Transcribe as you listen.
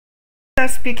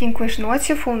Start speaking question. What's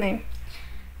your full name?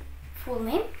 Full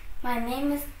name? My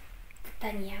name is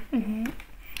Daniya.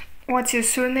 What's your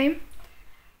surname?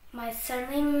 My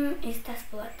surname is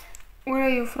Tasbulat. Where are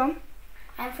you from?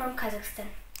 I'm from Kazakhstan.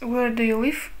 Where do you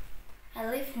live? I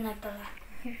live in Nagdala.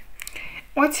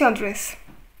 What's your address?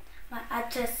 My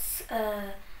address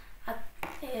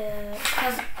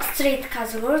Street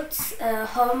Kazgurt,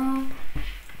 home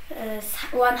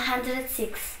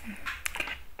 106.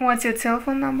 What's your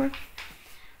telephone number?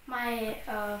 My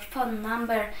phone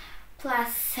number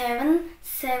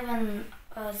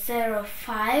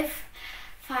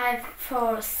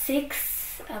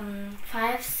 +7705546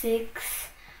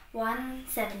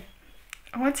 5617.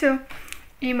 What's your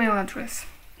email address?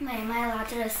 My email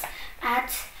address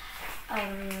at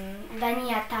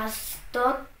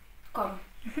daniyatas.com.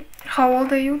 How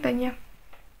old are you, Daniya?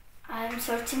 I'm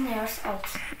 13 years old.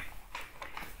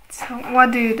 So,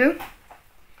 what do you do?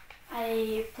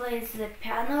 I play the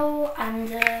piano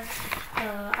and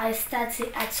I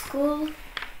study at school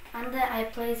and I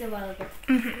play the volleyball.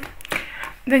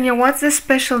 Daniya, what's the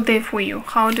special day for you?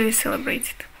 How do you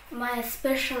celebrate it? My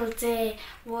special day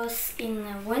was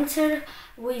in winter.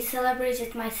 We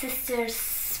celebrated my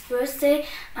sister's birthday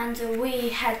and we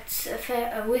had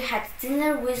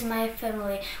dinner with my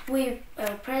family. We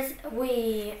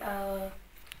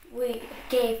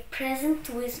gave present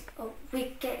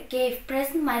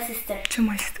my sister. To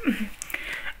my sister.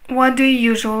 What do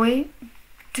you usually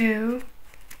do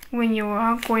when you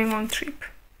are going on trip?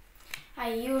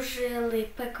 I usually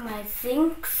pack my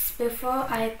things before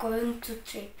I going to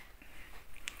trip.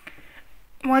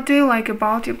 What do you like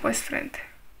about your best friend?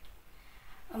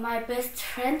 My best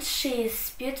friend, she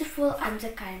is beautiful and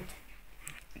kind.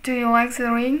 Do you like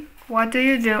the rain? What do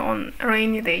you do on a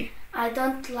rainy day? I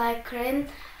don't like rain.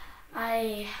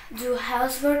 I do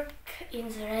housework in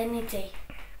the rainy day.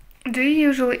 Do you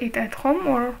usually eat at home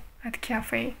or at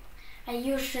cafe? I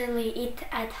usually eat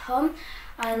at home.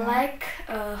 I like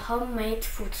homemade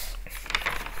food.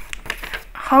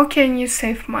 How can you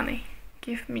save money?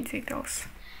 Give me details.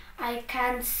 I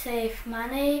can't save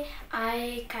money.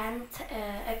 I can't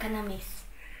economize.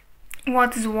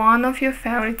 What is one of your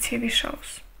favorite TV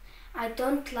shows? I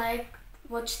don't like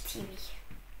watch TV.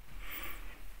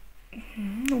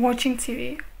 Watching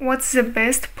TV. What's the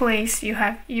best place you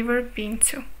have ever been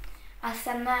to?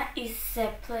 Astana is the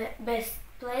best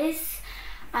place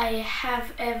I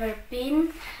have ever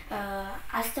been.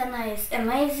 Astana is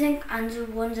amazing and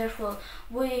wonderful.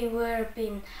 We were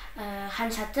in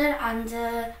Hanchater and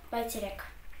Bayterek.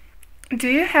 Do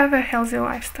you have a healthy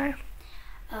lifestyle?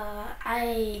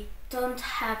 I don't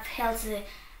have healthy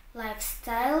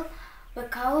lifestyle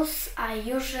because I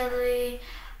usually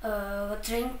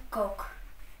drink Coke.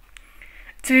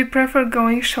 Do you prefer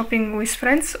going shopping with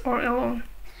friends or alone?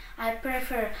 I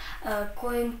prefer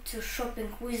going to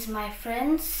shopping with my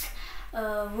friends.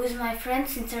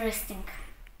 Interesting.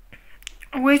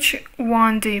 Which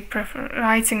one do you prefer,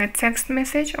 writing a text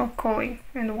message or calling,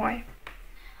 and why?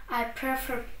 I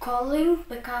prefer calling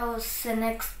because the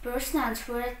next person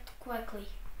answers quickly.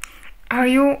 Are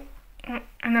you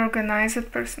an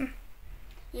organized person?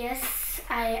 Yes,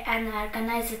 I am an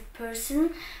organized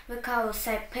person because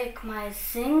I pick my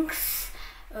things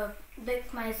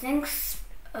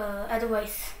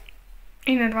advice.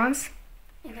 In advance?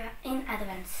 In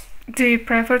advance. Do you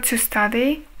prefer to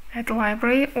study at the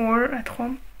library or at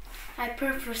home? I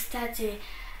prefer study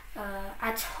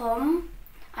at home.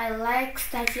 I like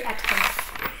study at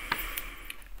home.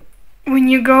 When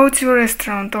you go to a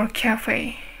restaurant or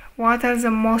cafe, what are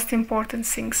the most important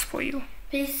things for you?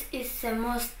 Peace is the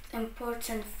most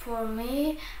important for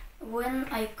me. When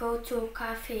I go to a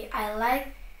cafe, I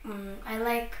like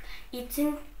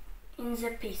eating in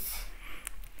the peace.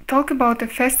 Talk about a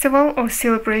festival or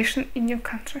celebration in your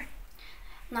country.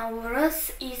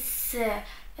 Nowruz is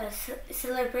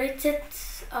celebrated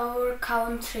our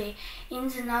country. In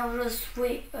the Nowruz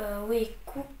we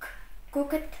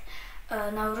cooked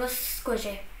Nowruz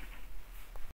koje.